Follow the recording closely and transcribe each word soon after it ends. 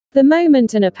The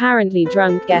moment an apparently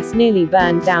drunk guest nearly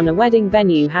burned down a wedding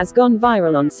venue has gone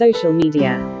viral on social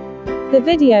media. The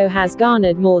video has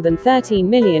garnered more than 13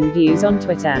 million views on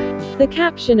Twitter. The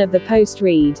caption of the post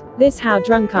read, "This how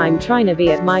drunk I'm tryna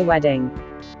be at my wedding."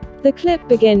 The clip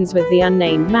begins with the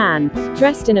unnamed man,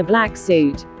 dressed in a black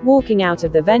suit, walking out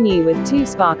of the venue with two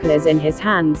sparklers in his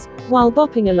hands, while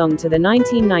bopping along to the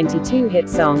 1992 hit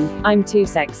song, "I'm Too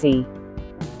Sexy."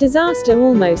 Disaster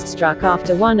almost struck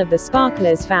after one of the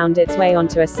sparklers found its way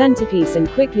onto a centerpiece and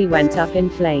quickly went up in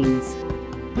flames.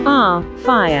 "Ah,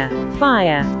 fire!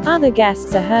 Fire!" Other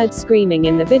guests are heard screaming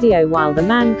in the video while the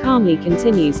man calmly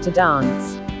continues to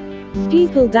dance.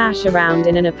 People dash around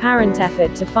in an apparent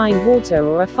effort to find water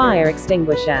or a fire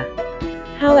extinguisher.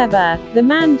 However, the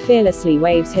man fearlessly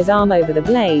waves his arm over the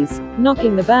blaze,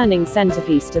 knocking the burning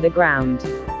centerpiece to the ground.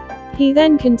 He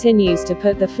then continues to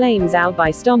put the flames out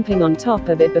by stomping on top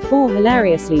of it before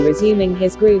hilariously resuming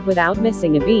his groove without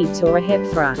missing a beat or a hip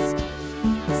thrust.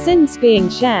 Since being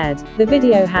shared, the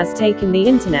video has taken the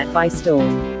internet by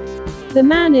storm. The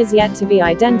man is yet to be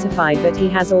identified, but he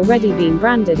has already been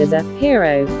branded as a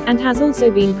hero, and has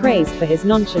also been praised for his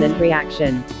nonchalant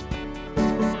reaction.